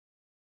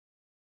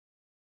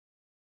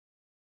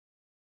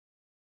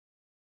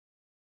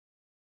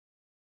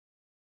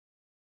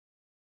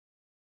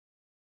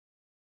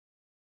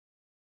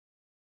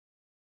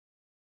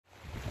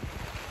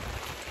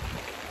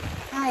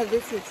Hi,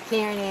 this is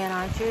Karen Ann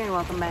Archer, and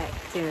welcome back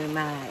to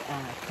my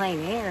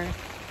Plein Air.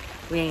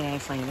 We ain't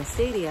actually in the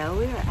studio.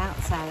 We are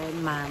outside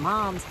my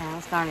mom's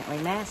house, Garnet,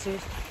 Lemaster's,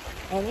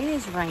 and it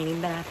is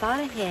raining, but I thought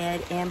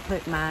ahead and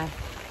put my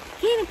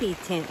canopy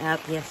tent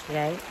up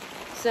yesterday.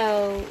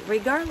 So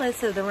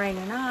regardless of the rain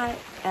or not,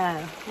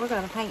 we're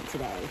going to paint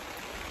today.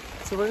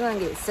 So we're going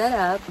to get set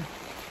up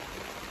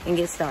and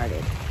get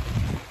started.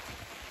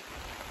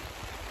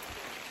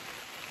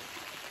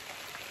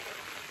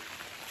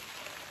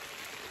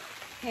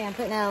 Okay, I'm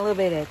putting out a little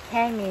bit of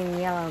cadmium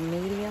yellow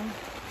medium.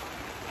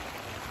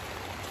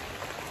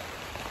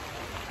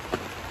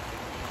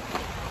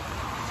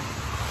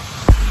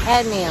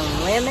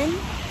 Cadmium lemon.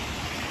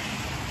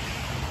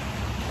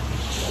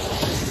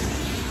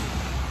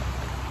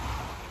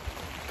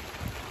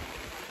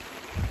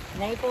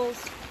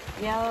 Naples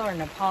yellow or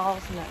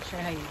Nepal's, I'm not sure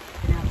how you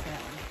pronounce that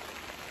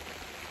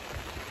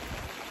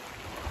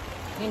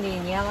one.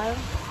 Indian yellow.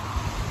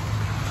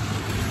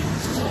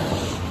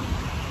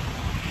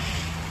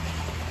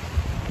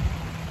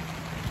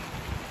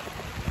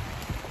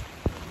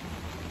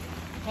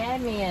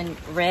 Cadmium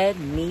red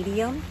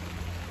medium.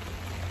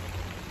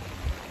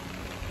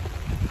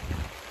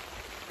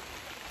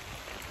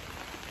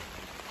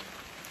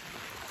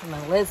 Some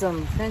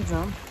Elysium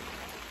Prism.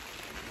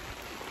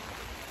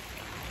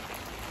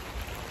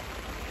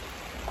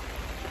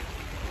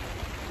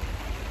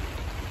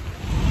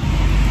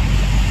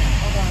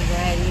 We're going to go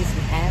ahead and use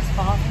some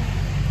asphalt.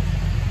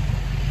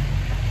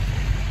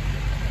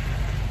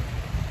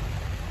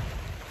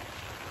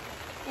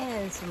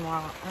 And some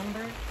raw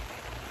umber.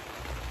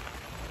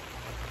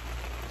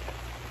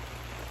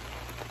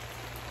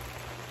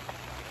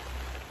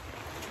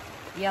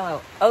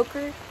 Yellow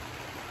ochre.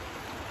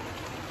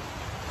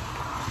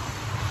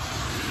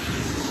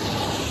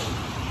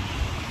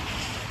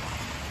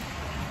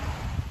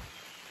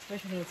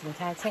 First we need some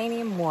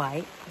titanium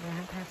white. We're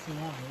going to have some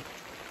white.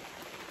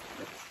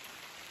 Oops.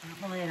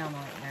 Not my lid on the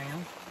white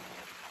ground.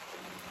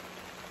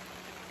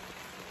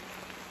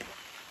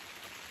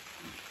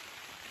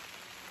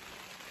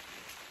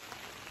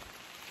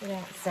 Get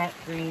that sap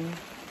green.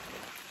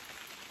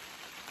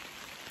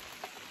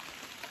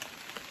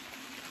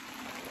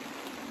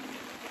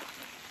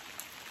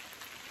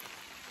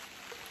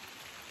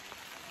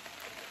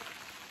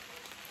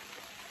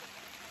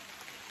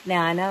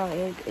 Now I know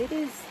it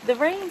is, the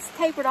rain's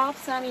tapered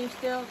off some. You're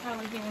still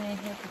probably getting it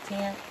hit the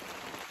tent.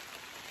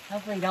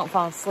 Hopefully you don't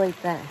fall asleep,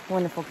 that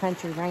wonderful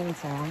country rain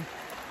sound.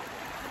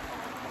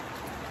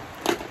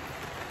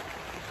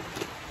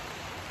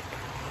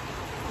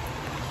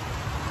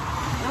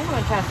 I'm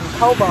going to try some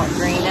cobalt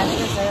green. That's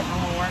just it.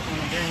 I'm going to work on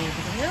the green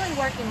because I'm really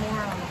working more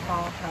on the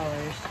fall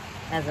colors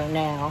as of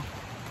now.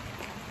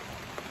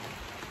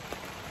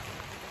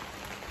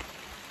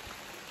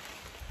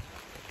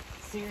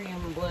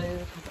 Cerium blue.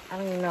 I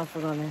don't even know if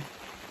we're going to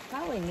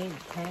probably need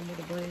a tad bit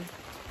of blue.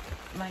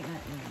 Might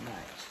not need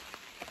much.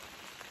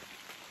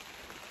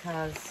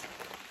 Because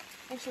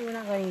actually we're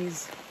not going to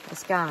use the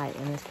sky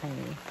in this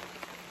painting.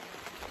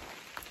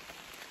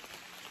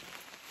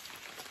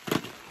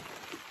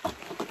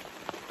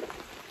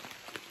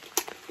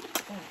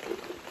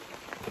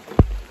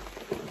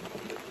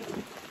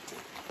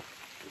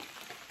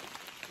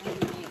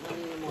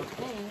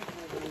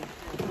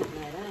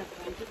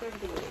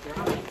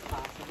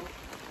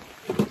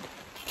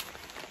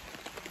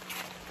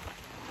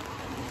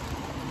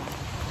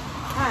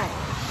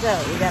 So,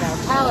 we got our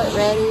palette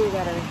ready, we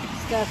got our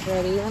stuff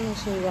ready. Let me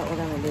show you what we're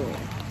going to do.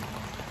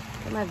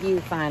 Get my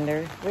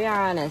viewfinder. We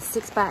are on a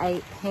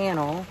 6x8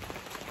 panel.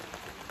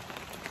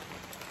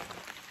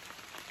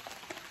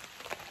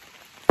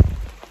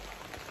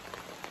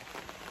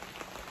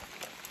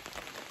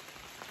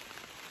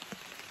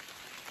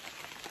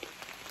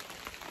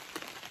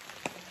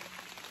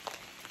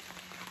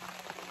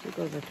 It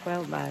goes a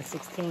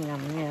 12x16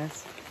 on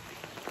this.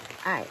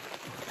 Alright,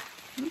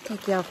 let me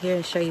take you off here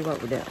and show you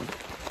what we're doing.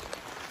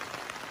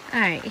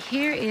 Alright,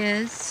 here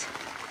is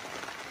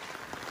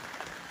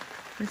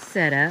the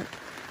setup.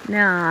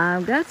 Now,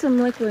 I've got some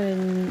liquid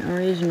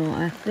original.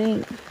 I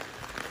think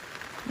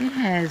it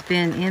has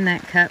been in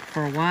that cup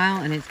for a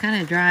while and it's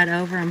kind of dried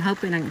over. I'm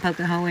hoping I can poke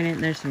a hole in it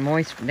and there's some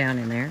moisture down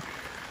in there.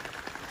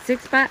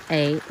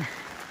 6x8.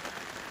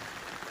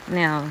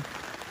 Now,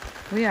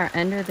 we are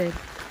under the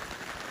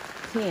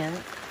tent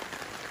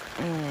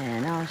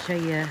and I'll show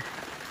you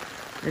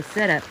the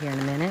setup here in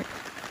a minute.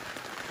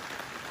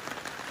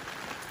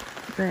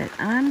 But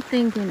I'm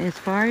thinking as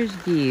far as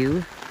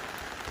view,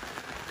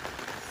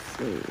 let's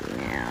see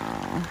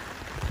now,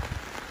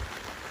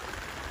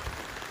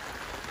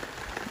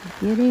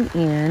 getting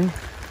in,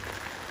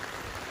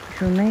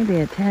 which will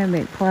maybe a tad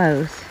bit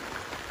close.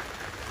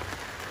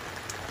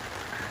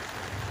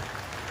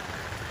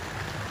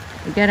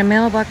 We got a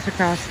mailbox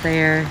across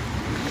there,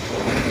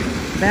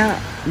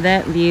 about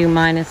that view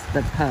minus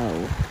the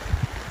pole.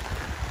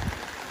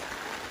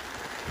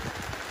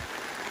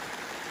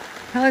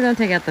 Probably gonna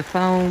take out the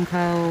phone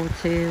pole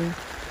too.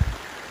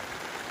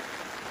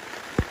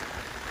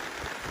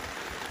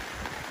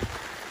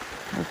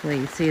 Hopefully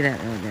you see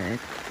that real good.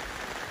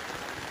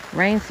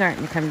 Rain's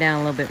starting to come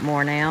down a little bit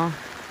more now,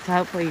 so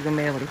hopefully you're going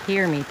to be able to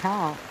hear me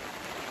talk.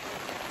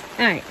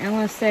 Alright, I'm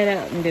going to set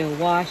up and do a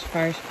wash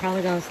first.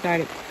 Probably going to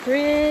start it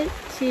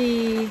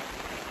pretty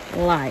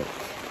light.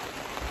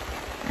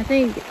 I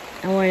think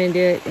I want to do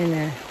it in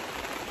a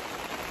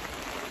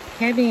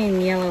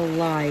cadmium yellow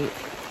light.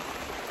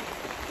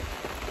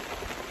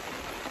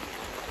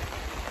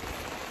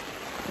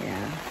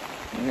 Yeah,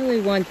 I really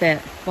want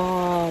that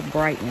fall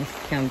brightness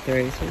to come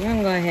through. So we're going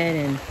to go ahead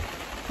and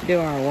do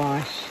our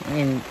wash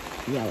in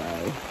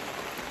yellow.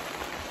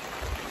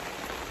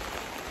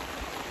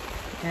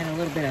 Got a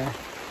little bit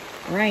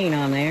of rain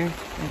on there.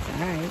 That's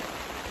alright.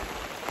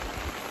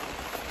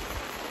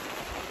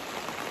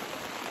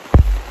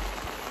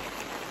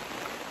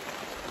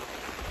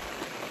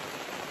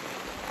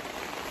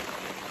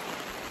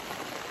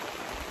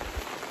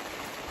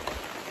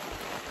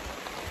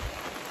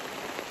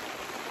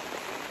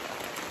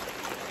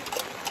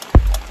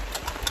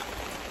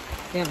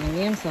 Got my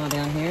yam saw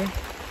down here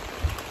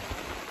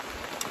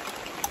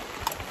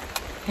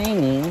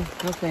hanging.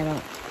 Hopefully I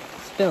don't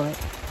spill it.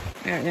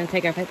 Alright, we're going to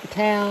take our paper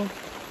towel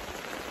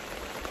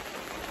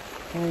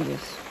and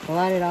just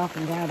blot it off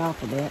and dry it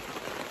off a bit.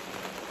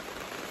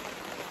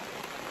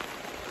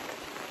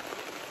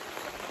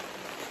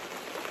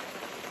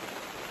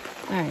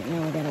 Alright,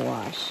 now we got to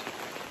wash.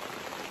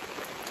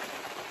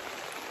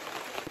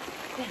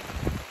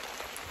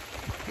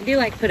 I do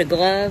like to put a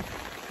glove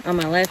on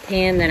my left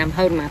hand, then I'm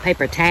holding my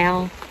paper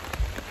towel.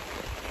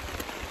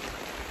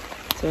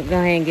 So we'll go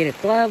ahead and get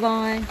a glove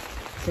on.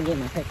 So get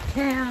my paper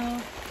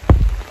towel.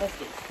 Let's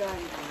get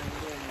started on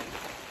doing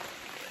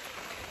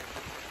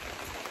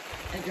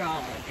a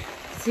drawing.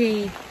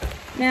 See,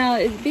 now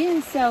it's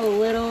being so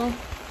little, I'm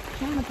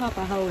trying to pop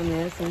a hole in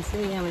this and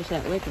see how much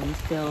that liquid's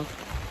still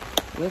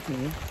with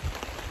me.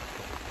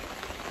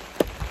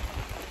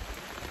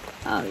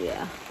 Oh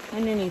yeah,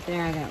 underneath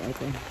there I got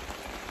liquid.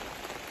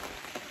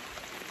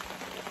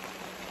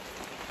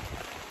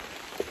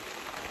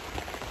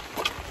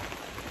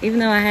 Even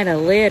though I had a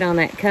lid on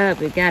that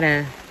cup, it got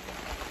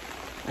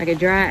like a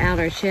dry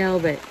outer shell,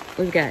 but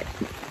we've got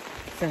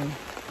some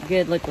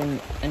good liquid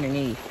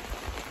underneath.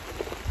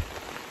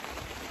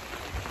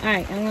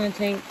 Alright, I'm going to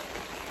take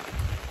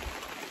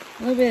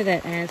a little bit of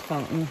that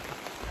asphalt and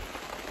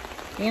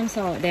yam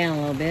saw it down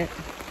a little bit.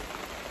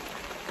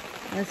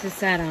 Let's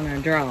decide on our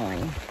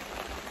drawing.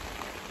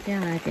 See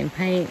how I can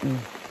paint. And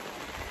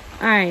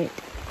alright,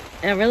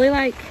 I really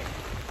like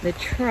the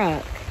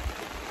truck.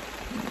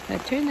 If I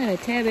turn that a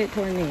tad bit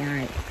toward me,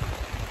 alright.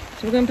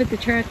 So we're going to put the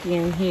truck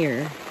in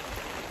here.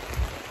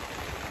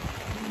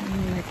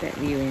 Let that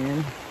view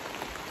in.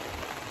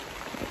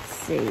 Let's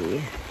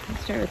see.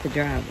 Let's start with the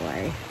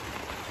driveway.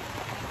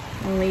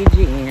 I'll lead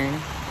you in.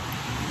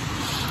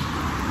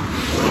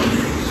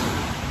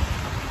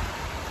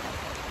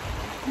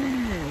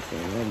 That's a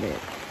little bit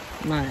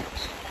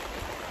much.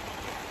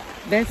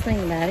 Best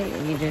thing about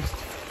it, you just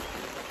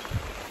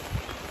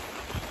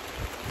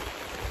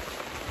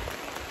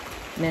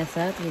mess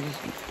up, you just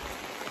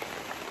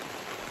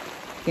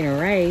can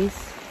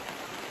erase.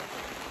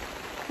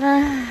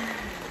 Let's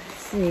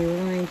see,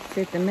 we're going to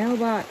set the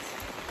mailbox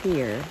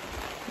here,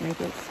 make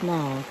it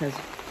small because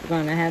we're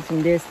going to have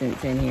some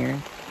distance in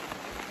here,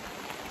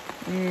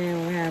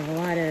 and we'll have a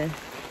lot of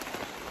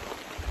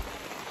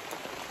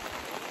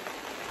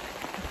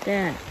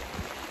that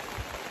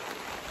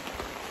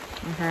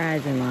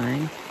horizon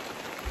line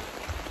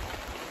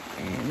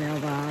and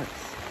mailbox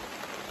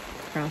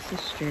across the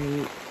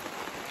street.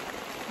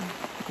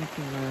 Get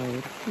the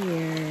road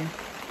here.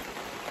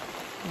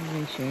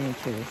 Reach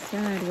into the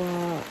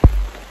sidewalk.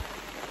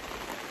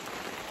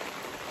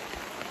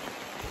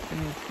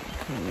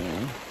 Come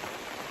in.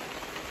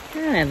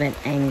 Kind of an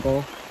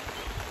angle.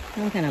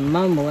 I'm kind of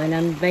mumbling.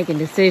 I'm making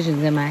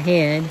decisions in my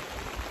head.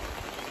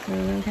 So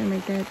I'm going to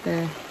make that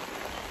the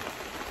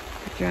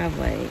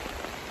driveway.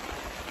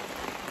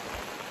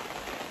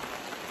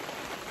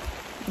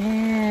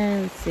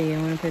 And let's see,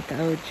 I want to put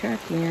the old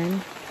truck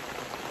in.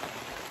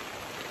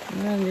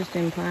 I'm going to just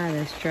imply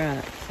this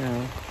truck,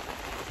 so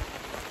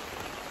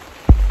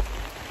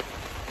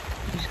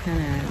just kind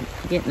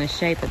of getting the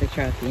shape of the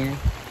truck in.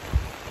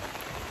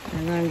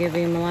 I'm going to give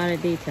him a lot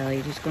of detail.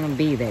 He's just going to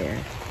be there.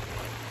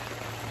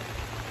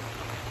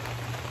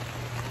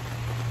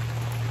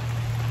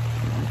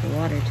 The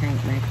water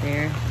tank back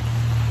there.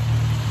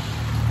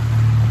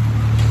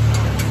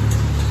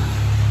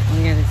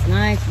 We got this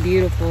nice,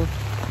 beautiful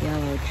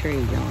yellow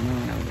tree going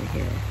on over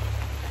here.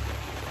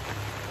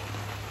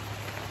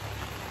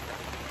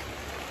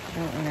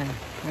 Don't want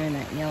to run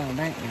that yellow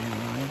background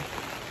on.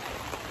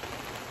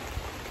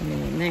 Come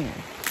in there.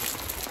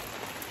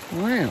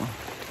 Wow,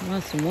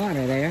 lost some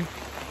water there.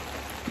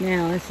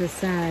 Now let's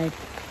decide.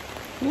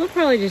 We'll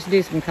probably just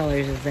do some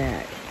colors as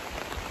that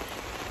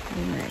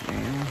in the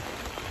background.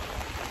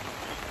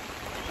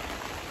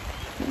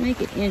 But make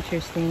it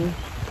interesting.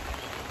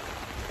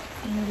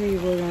 Maybe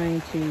we're going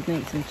to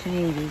make some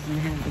changes and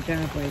have the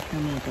driveway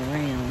come up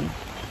around.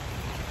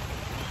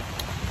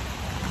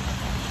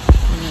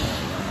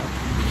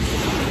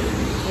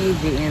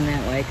 easy in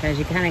that way because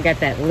you kind of got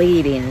that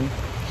lead in.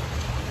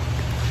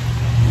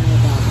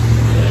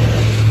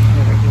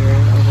 Over here,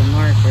 over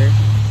marker.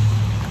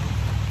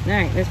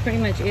 Alright, that's pretty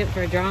much it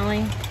for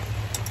drawing.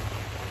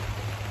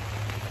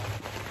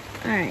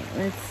 Alright,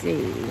 let's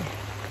see.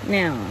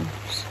 Now,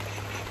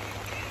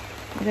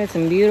 I got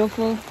some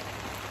beautiful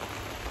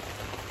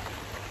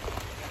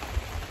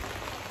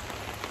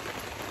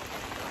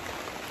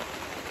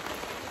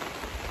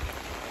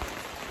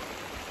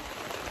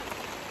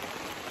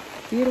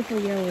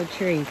yellow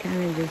tree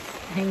kind of just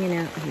hanging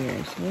out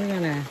here. So we're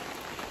gonna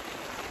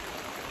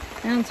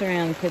bounce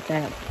around and put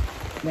that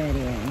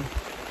in.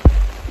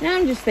 Now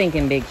I'm just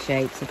thinking big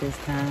shapes at this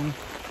time.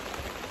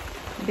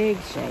 Big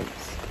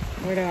shapes.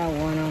 Where do I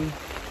want them?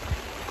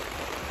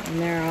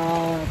 And they're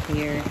all up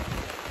here.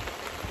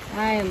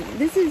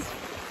 This is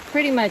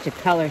pretty much a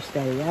color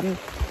study. I'm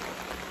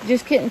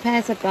just couldn't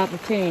pass up the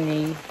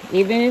opportunity,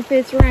 even if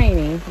it's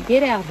raining,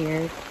 get out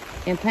here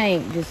and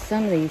paint just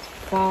some of these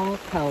fall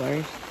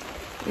colors,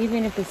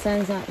 even if the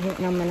sun's not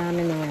hitting them and I'm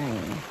in the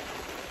rain.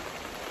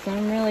 So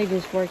I'm really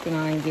just working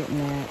on getting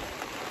that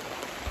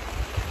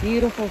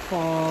beautiful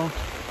fall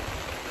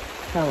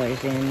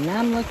colors in. And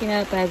I'm looking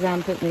up as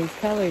I'm putting these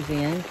colors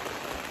in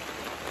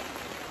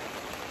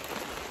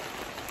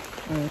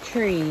on the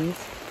trees.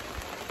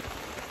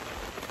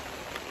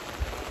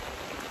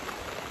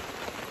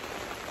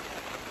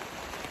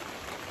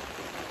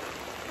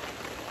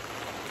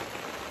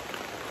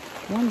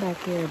 One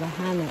back here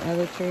behind the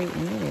other tree,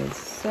 and it is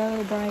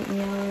so bright and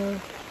yellow.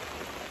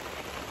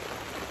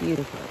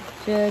 Beautiful,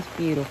 just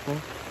beautiful.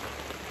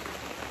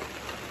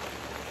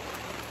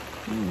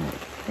 That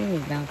thing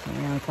is bouncing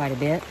around quite a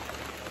bit.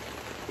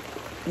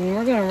 And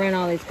we're going to run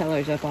all these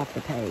colors up off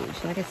the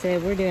page. Like I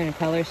said, we're doing a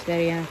color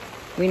study.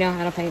 We know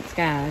how to paint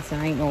sky, so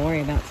I ain't going to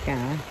worry about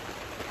sky.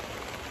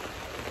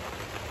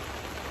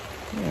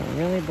 They're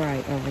really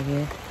bright over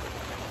here.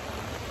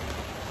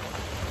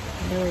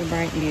 Really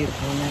bright and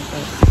beautiful, and that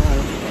goes slow.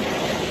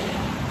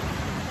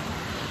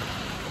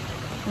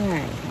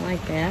 Alright, I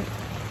like that.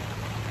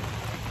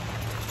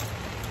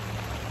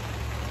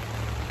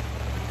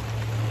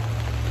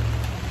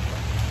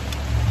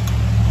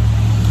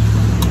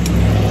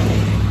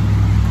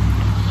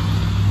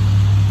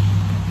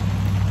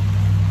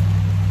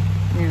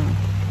 Now,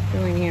 go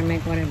in here and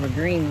make whatever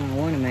green I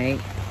want to make.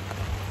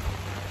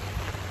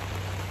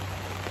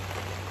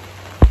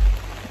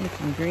 Make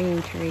some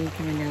green tree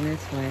coming down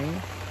this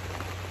way.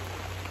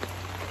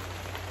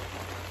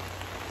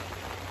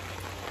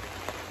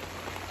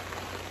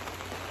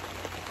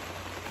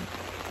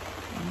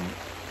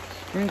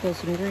 Sprinkle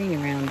some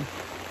green around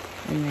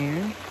in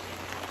there.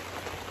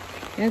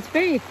 And it's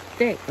very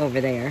thick over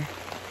there.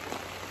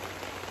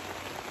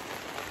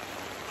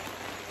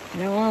 I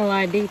don't want a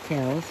lot of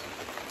details.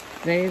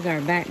 That is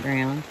our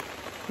background.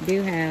 We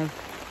do have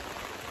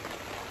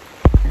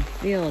a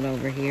field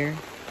over here.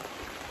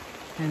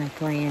 Kind of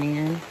playing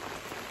in.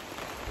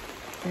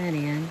 That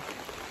in.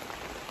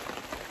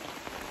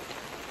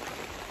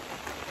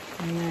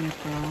 And then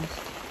across.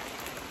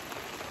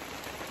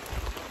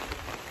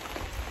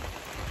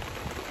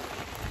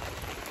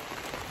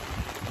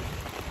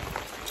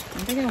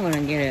 I think I want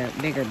to get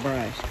a bigger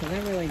brush because I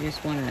really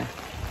just want to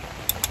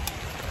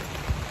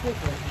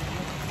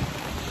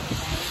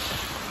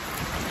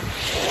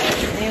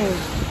it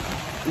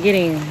was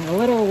getting a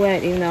little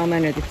wet even though I'm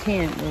under the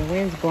tent. The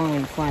wind's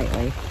blowing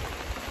slightly,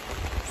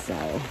 so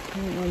I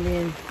don't want to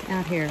be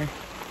out here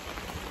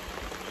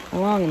a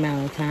long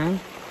amount of time.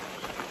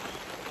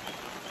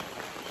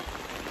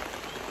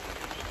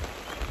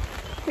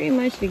 Pretty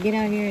much to get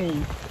out here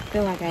and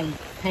feel like I've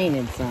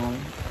painted some.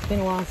 It's been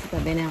a while since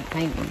I've been out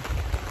painting.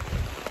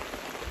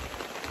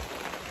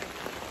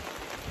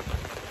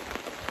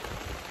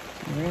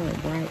 Really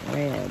bright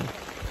red.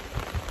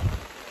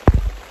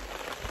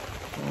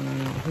 Going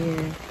on out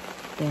here,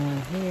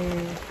 down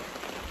here.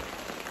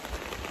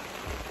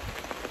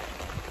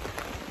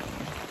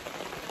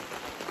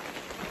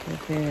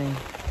 Up there and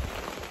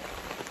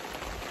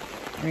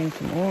bring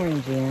some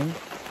orange in.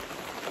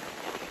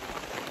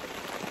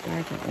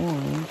 Darker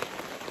orange.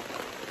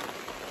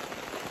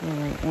 A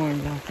little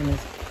orange off in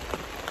this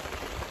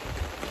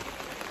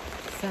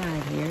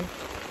side here.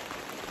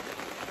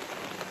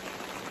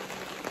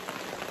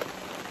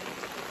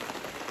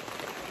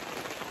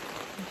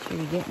 Make sure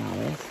you're getting all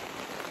this.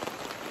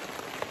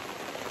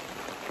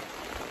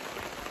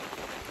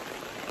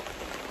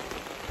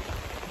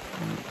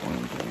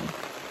 Orange in.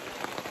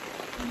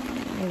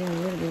 I got a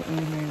little bit in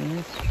here in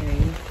this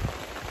tree.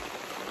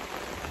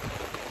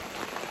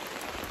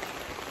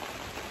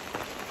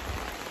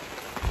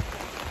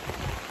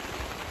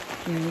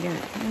 And we got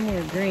one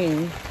more green.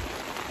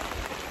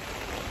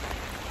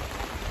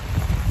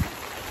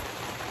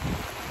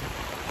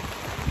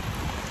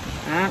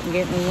 I'm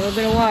getting a little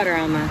bit of water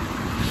on my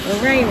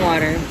little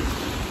rainwater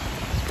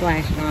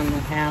splashing on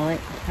the palette.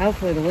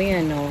 Hopefully the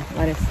wind will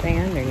let us stay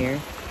under here.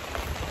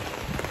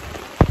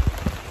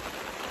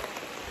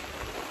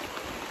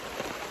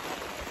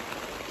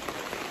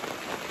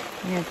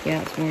 I have to get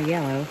out some more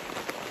yellow.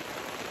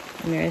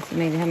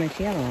 Underestimated how much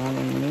yellow I'm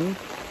going to need.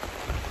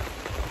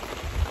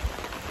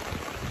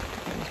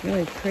 It's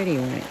really pretty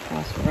when it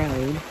crosses the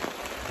road.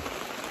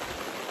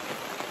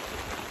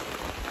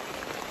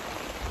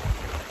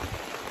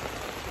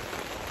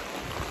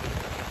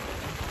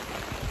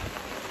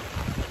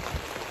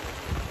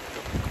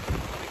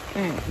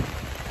 Alright.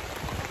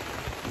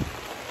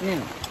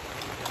 Now,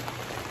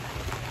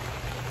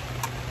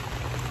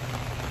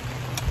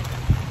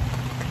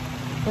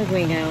 look,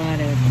 we got a lot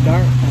of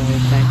dark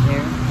colors back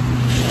there.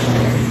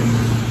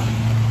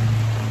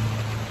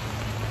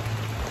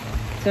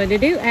 So to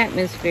do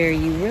atmosphere,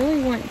 you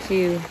really want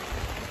to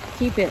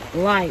keep it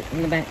light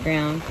in the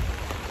background.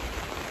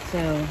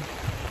 So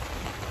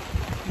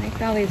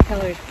make all these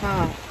colors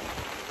pop.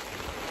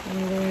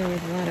 I'm going in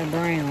with a lot of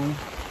brown.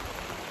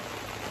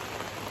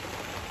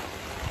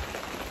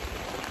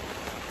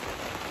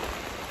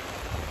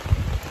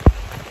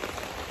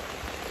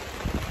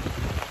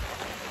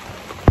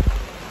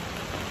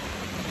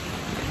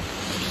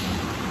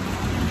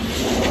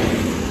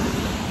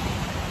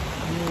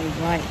 Really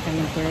light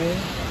coming through.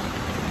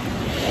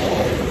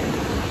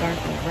 Dark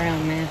with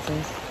brown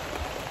masses.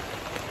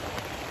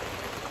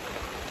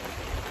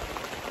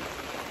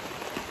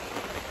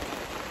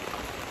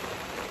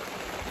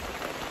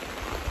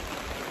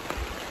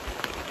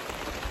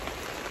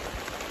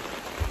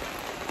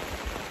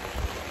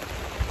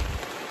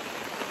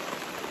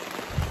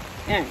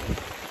 Alright,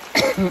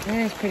 that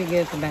is pretty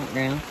good for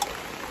background.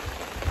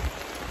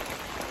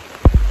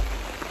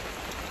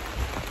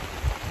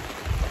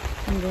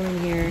 I'm going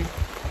here,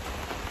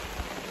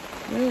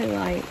 really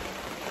light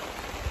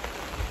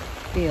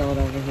field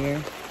over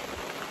here.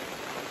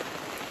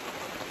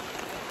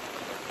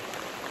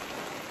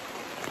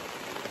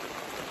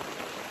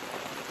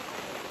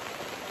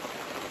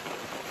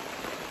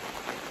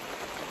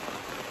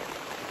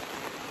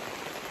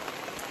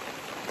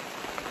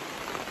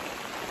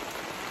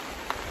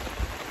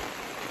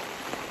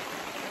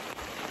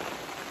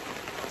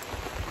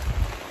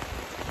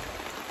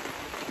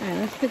 Alright,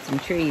 let's put some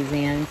trees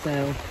in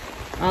so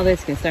all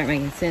this can start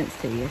making sense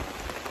to you.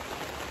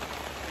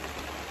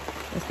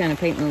 I was kind of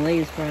painting the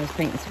leaves before I was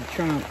painting some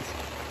trunks.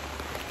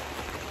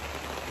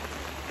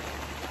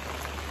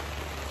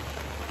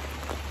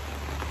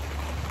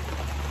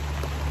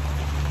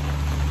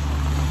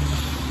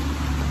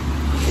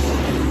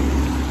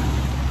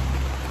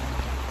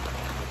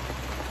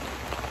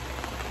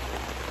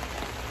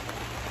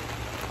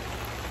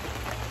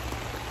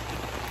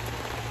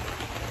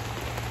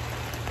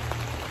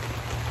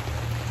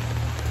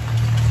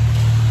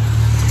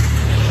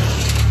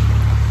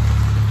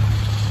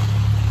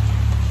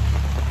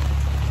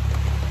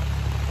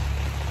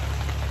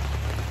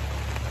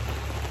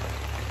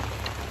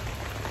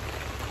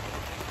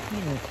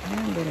 There's a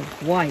tiny bit of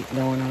white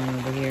going on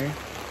over here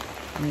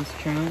in this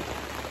trunk.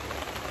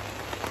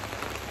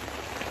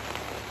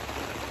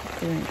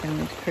 See when it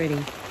becomes pretty.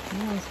 It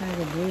also has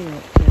a blue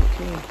look to it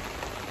too.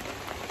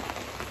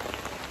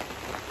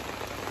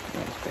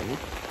 That's pretty.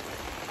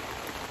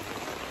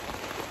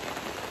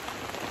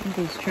 I think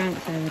these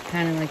trunks have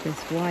kind of like this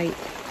white.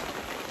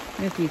 I don't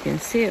know if you can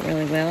see it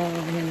really well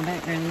over here in the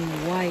background.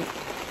 The white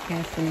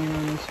casting in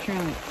on this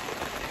trunk.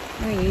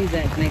 I'm going to use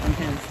that to make them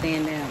kind of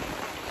stand out.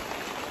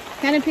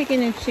 Kind of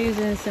picking and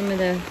choosing some of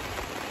the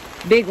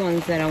big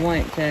ones that I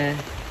want to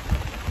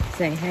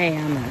say, hey,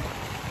 I'm a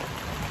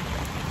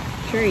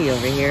tree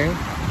over here.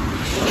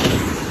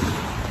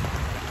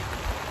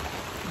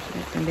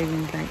 Got some big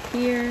ones back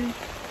here.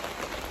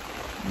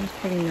 That's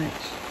pretty much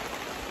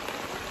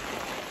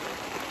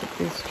put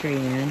this tree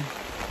in.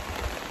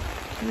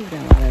 He's got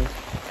a lot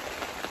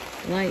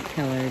of light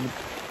colored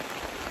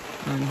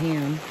on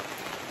him.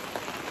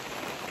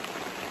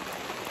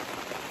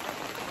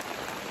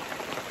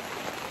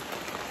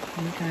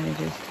 I'm kind of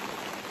just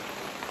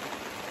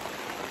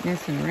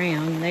messing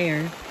around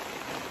there.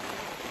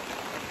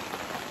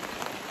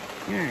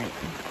 Alright.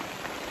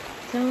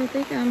 So I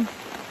think I'm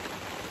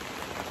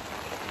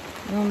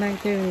going back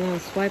through and going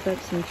to swipe up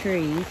some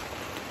trees.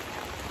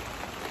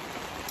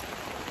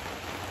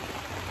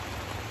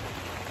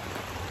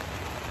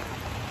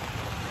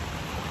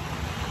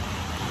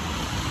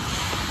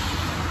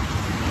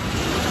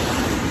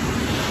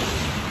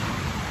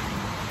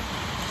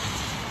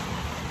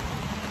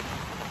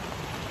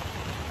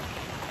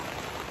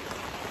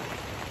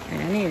 I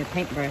need a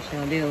paintbrush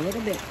that'll do a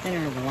little bit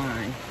thinner of a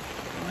line.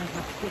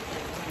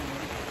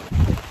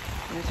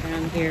 This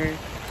around here,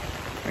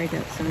 break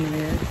up some of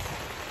this.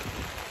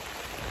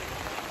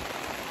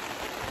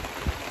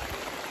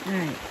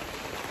 Alright.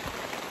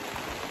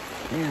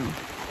 Now,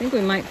 I think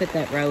we might put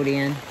that road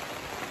in.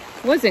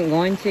 Wasn't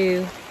going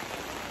to,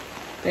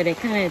 but it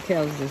kind of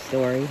tells the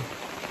story.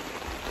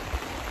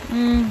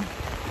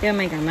 Gotta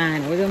make our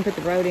mind. Are we going to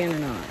put the road in or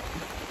not?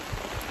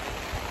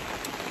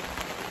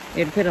 We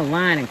had to put a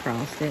line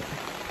across it.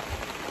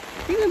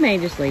 I think we may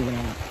just leave it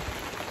out.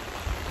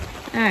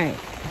 Alright.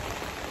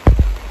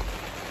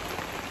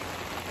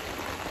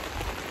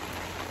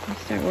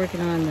 Let's start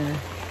working on the...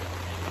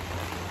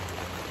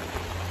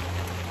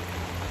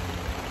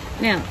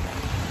 Now,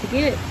 to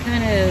get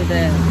kind of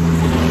the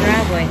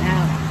driveway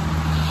out,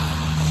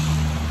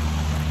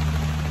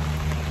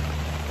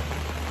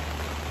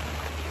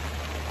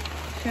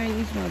 try to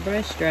use my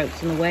brush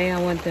strokes in the way I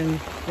want the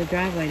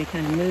driveway to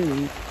kind of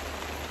move.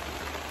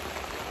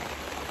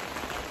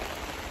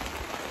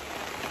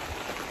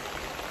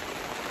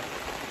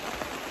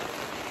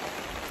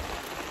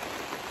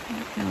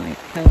 I kind of like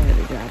the color of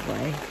the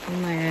driveway. We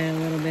might add a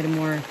little bit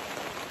more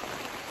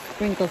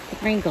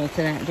sprinkle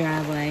to that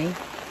driveway.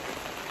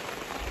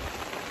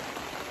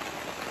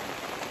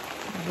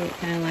 Get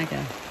kind of like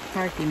a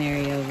parking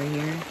area over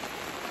here.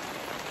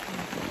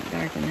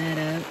 Darken that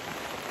up.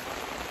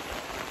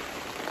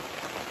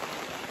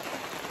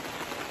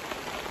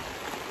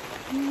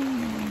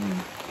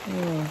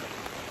 Cool.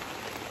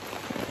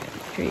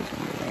 Trees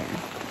under there.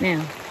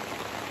 Now,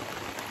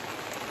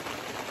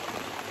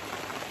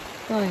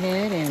 go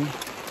ahead and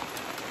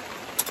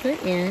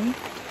put in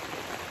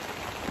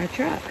our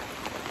truck.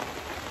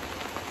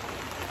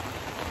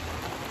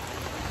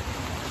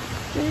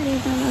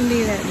 It's not going to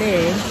be that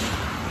big.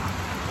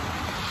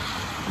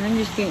 I'm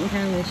just getting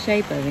kind of the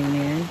shape of him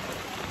in.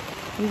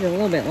 He's a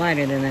little bit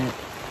lighter than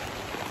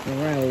the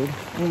road.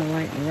 I'm going to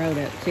lighten the road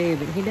up too,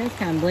 but he does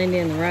kind of blend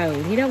in the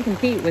road. He don't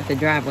compete with the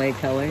driveway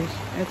colors,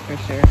 that's for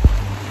sure.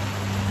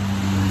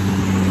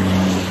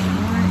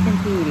 Not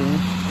competing.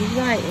 He's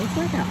like, it's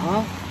like an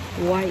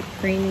off-white,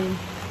 creamy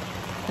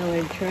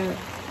colored truck.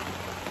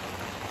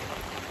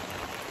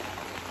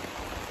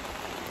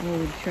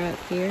 Old truck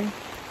here.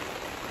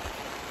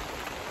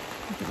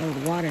 It's an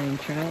old watering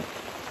truck.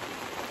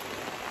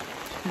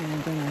 Kind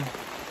of gonna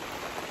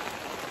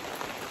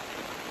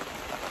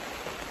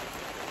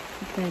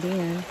put that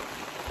in.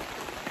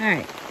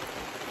 Alright.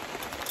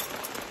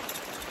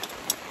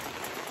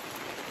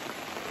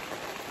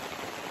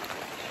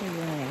 Sure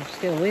you all are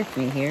still with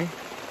me here.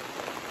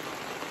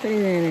 Put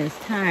it in his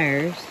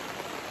tires.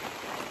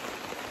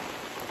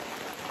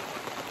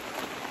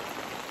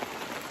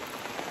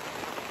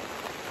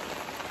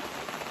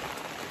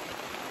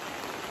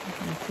 You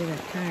can see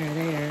that tire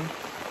there.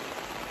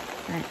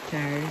 Back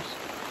tires.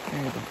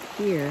 Right about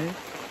here.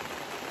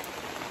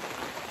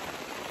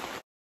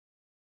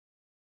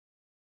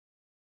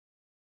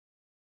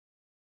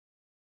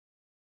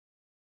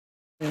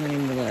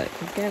 Look,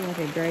 he's got like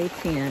a gray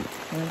tint.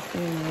 So I'm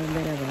seeing a little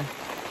bit of a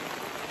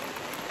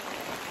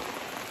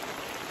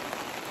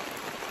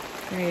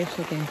grayish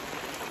looking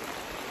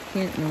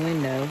tint in the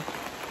window.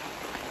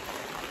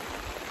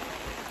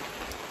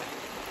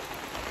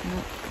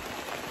 Oh,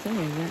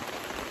 somebody's got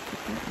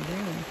something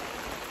green.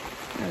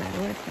 Oh, that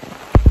worked out.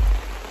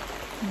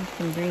 There's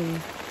some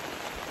green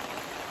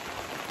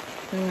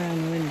color on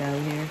the window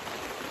here.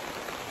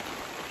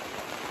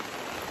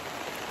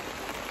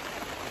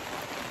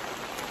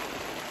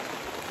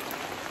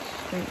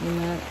 Straighten them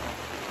up.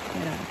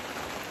 Got a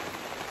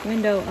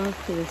window off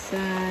to the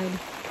side.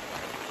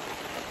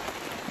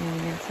 And we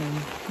got some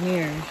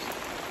mirrors.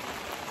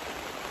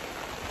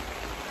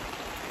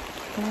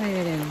 Go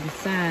ahead and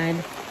decide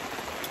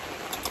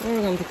where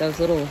we're going to put those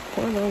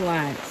four little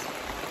lights.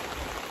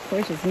 Of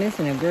course, it's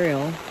missing a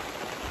grill.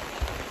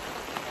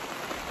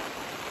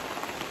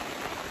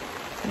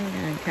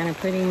 Kind of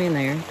put him in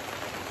there.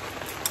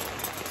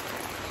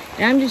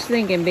 And I'm just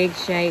thinking big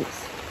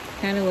shapes.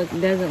 Kind of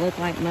doesn't look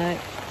like much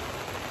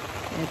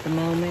at the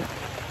moment.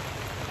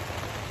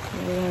 So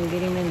we're going to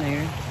get him in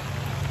there.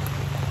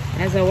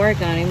 As I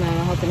work on him,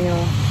 I'm hoping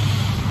he'll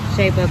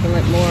shape up and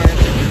look more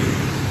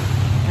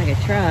like a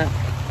truck.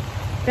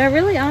 But I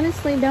really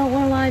honestly don't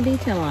want a lot of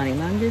detail on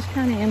him. I'm just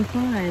kind of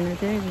implying that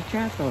there's a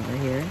truck over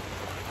here.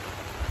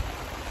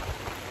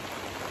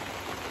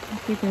 I'll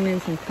keep him in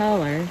some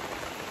color.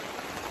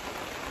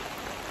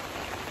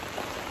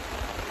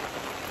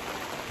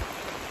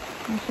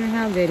 Not sure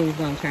how good he's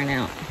going to turn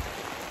out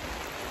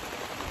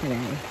today.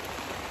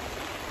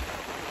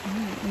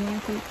 Alright, yeah,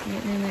 keep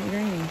getting in that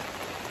green.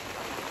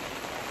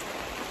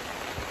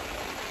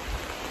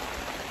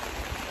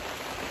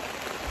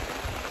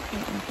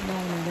 Get at the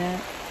bottom of that.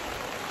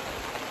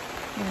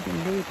 Nothing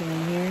deep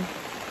in here.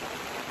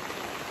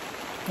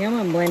 Yeah,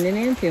 I'm blending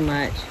in too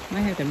much.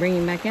 Might have to bring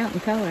him back out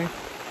in color.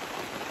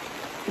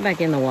 Get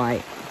back in the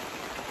white.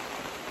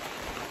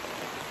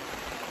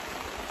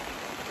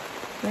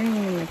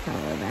 Bringing the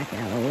color back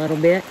out a little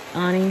bit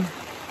on him.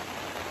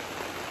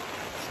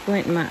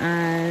 Squinting my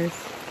eyes.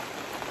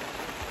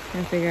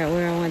 Trying to figure out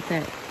where I want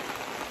that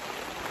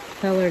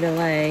color to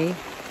lay.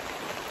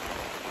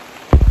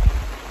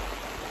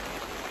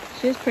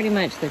 It's just pretty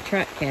much the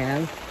truck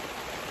cab.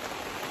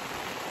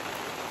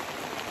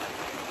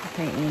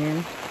 Painting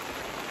in.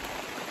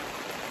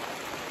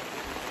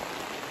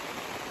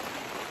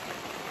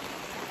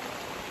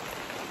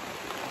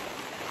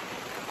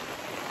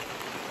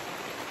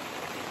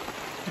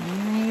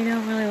 You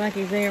don't really like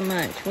he's there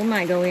much. We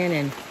might go in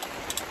and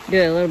do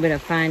a little bit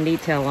of fine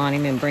detail on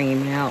him and bring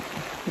him out.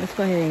 Let's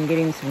go ahead and get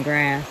him some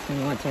grass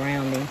and what's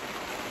around him.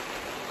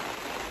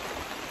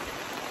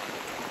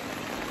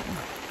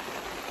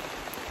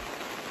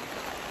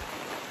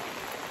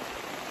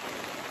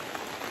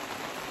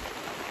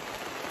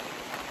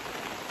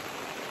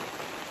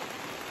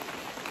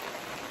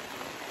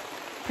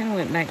 Kind of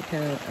went back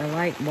to a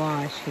light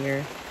wash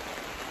here.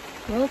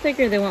 A little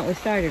thicker than what we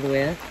started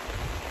with.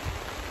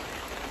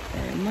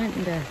 I'm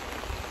wanting to.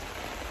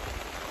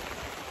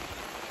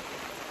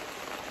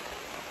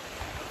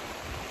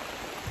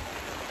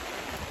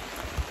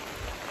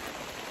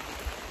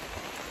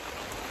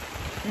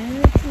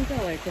 There's some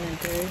color coming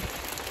through.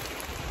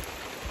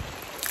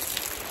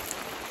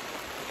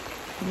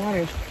 The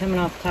water's coming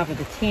off the top of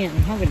the tent. I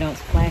hope it don't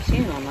splash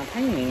in on my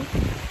painting.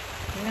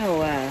 You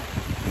know, a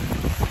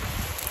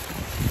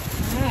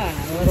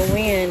little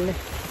wind.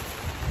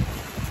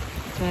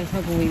 That's what I was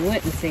hoping we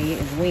wouldn't see,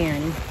 is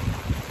wind.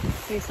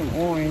 See some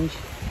orange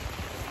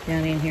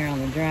down in here on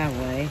the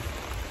driveway.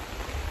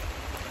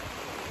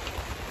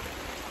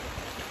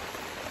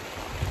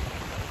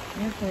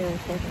 Definitely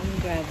looks like on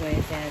the driveway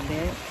a tad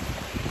bit.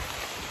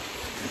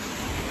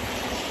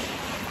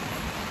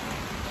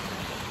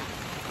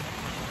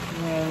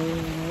 Road, a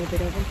little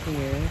bit over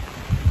here.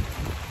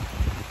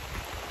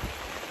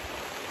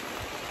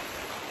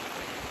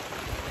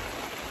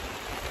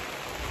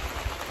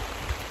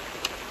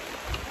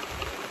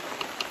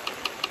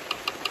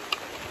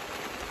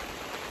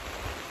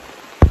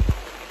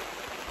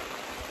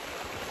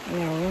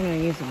 Now we're going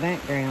to use the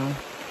background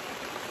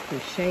to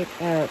shape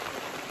up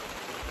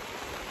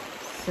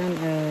some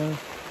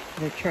of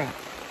the truck.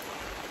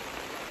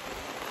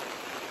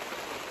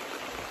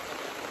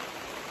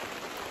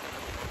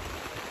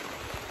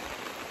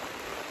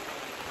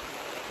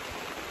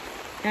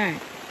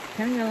 Alright,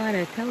 kind of got a lot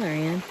of color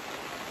in.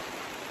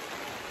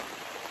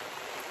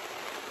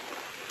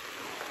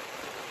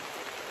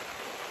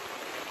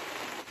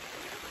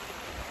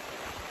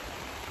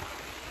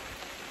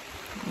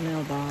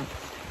 Mailbox.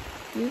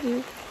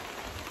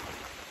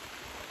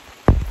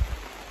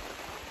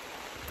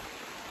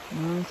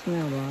 Nice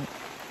mailbox.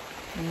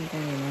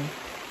 Anyway.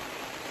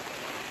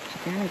 She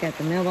kind of got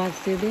the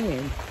mailbox too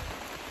big.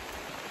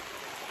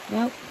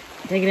 Well,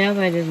 take it out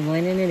by just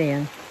blending it in.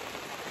 Let's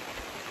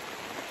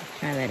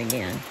try that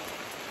again.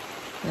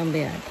 It's gonna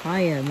be a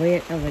tiny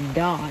bit of a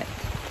dot.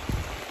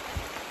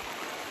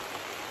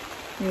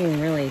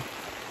 Really,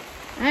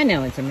 I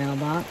know it's a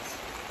mailbox.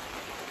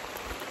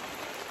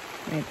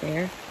 Right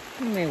there.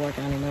 I may work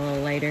on him a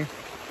little later.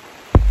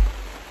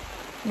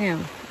 Now,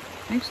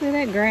 actually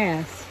that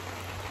grass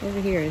over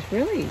here is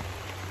really,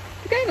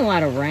 we're getting a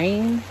lot of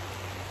rain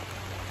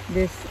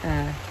this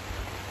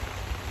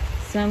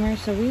summer,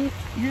 so we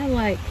have,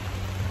 like,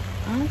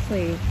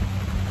 honestly,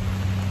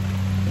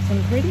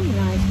 some pretty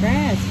nice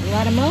grass. A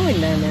lot of mowing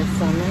done this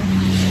summer.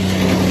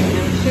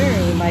 I'm sure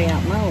everybody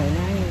out mowing.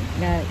 I ain't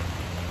got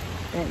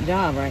that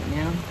job right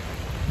now.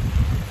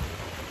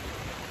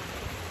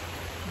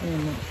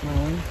 Doing much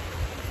mowing.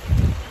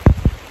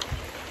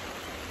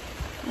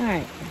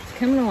 Alright, it's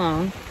coming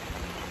along.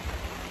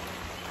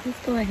 Let's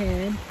go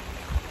ahead.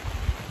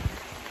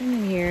 Come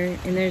in here,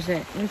 and there's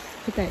that, let's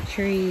put that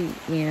tree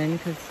in,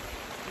 because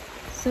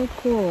it's so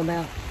cool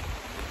about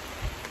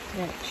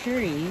that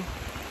tree.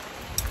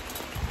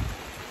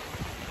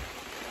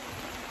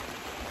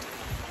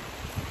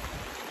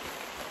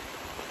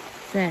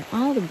 Is that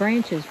all the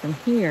branches from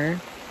here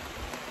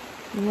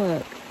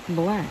look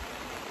black.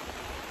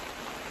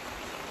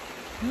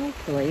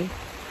 Hopefully.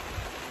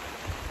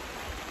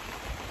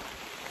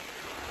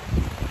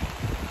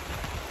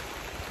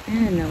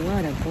 And a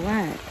lot of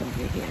black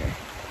over here.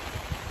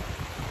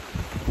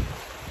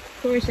 Of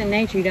course, in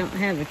nature you don't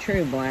have a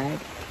true black.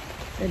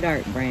 It's a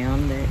dark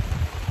brown, but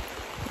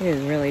it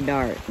is really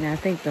dark. Now I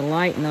think the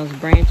light in those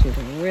branches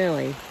are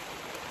really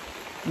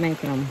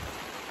making them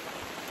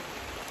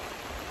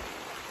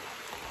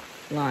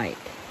light.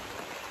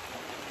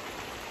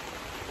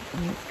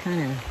 And it's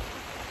kind of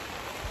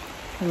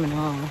coming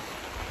off.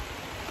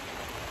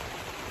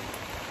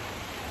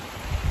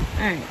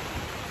 Alright.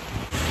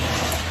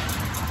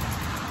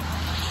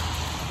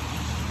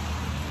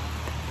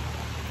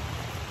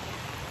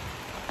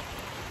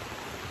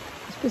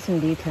 Put some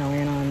detail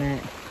in on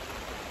that.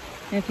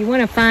 Now if you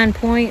want a fine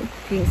point,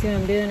 if you can see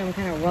what I'm doing, I'm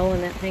kind of rolling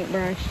that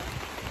paintbrush,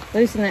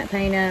 loosen that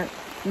paint up,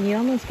 and you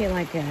almost get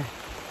like a,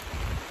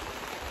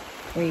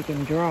 where you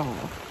can draw.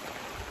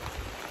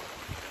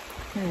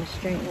 Kind of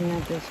straightening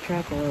up this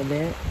truck a little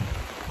bit.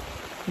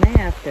 May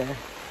have to,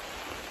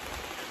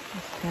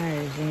 this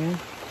tire's in,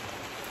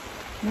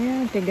 may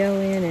have to go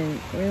in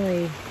and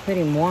really put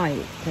him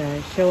white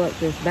to show up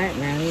this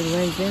background. He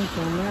blends in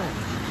so much.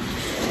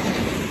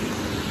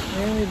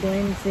 Really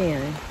blends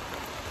in.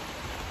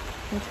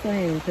 Let's go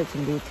ahead and put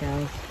some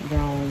details,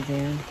 drawings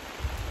in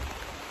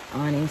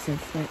on him,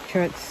 since that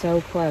truck's so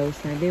close.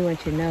 And I do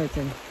want you to know it's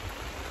a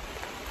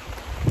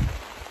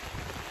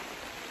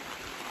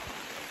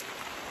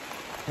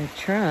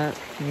truck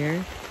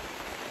here.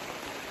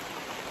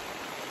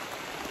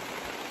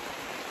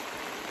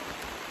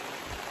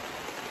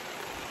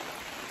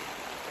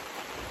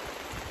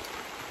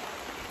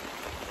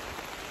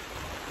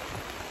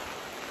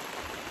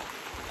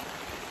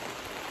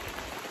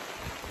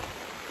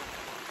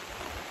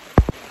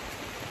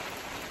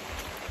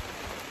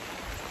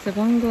 So if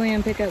I can go in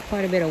and pick up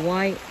quite a bit of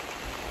white,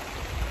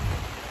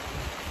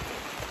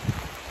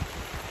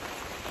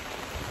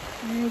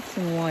 add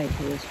some white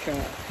to this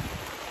truck.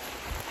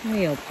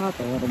 Maybe it'll pop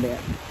a little bit.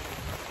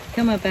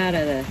 Come up out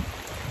of the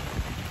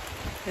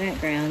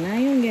background. Now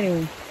you're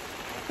getting,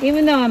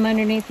 even though I'm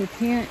underneath the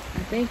tent, I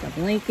think I'm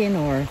blinking,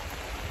 or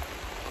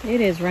it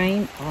has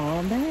rained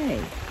all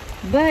day.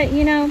 But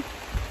you know,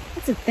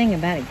 that's the thing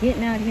about it,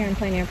 getting out here and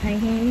plein air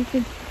painting. You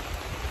could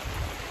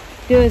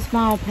do a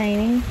small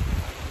painting.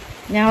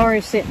 Now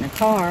we're sitting in the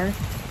car.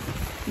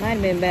 Might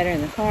have been better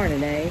in the car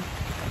today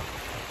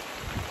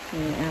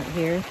than out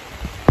here.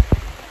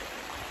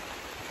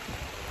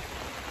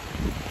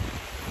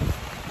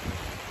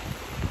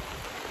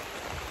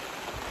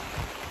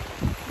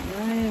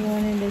 I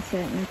wanted to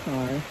sit in the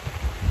car.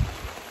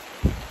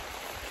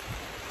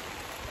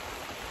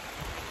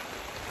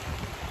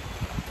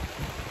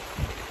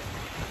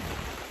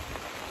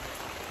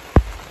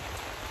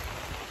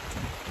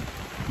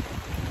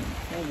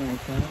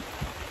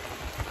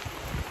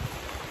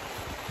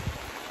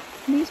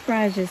 These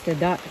sprays just a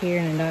dot here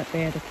and a dot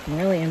there that can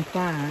really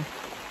imply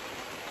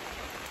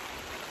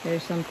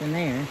there's something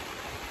there.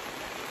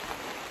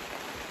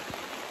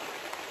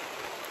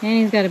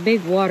 And he's got a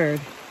big water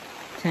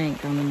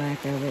tank on the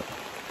back of it.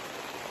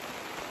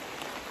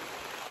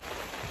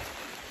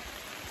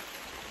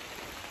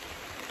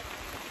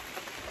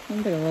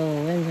 I'll put a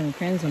little Linsen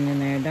Crimson in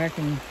there,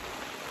 darken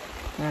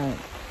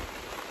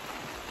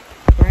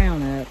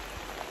brown up.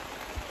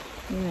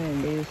 I'm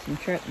gonna do some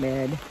truck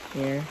bed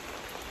here.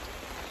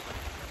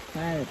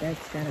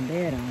 That's got a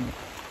bed on it.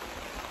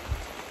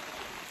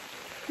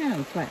 Kind of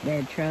a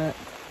flatbed truck.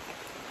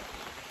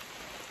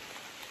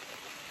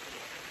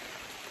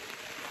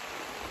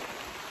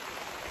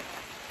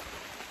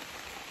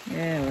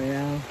 There we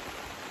go.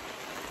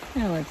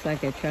 That looks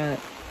like a truck.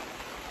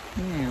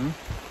 Now,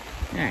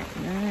 alright,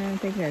 I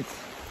think that's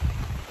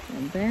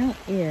about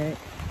it.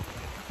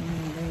 I'm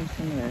gonna bring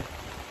some of the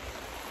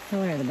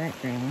color of the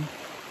background.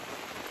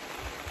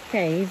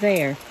 Okay, he's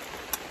there.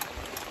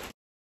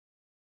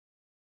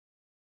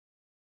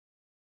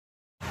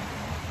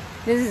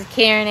 This is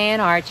Karen Ann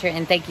Archer,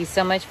 and thank you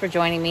so much for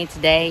joining me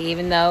today.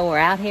 Even though we're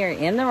out here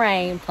in the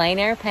rain, plein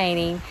air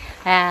painting,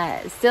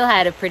 still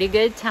had a pretty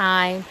good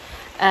time.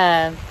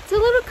 It's a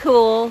little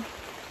cool,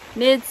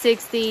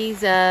 mid-60s,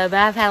 but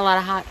I've had a lot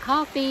of hot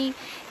coffee.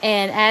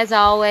 And as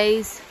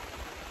always,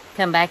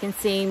 come back and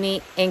see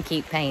me and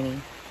keep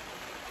painting.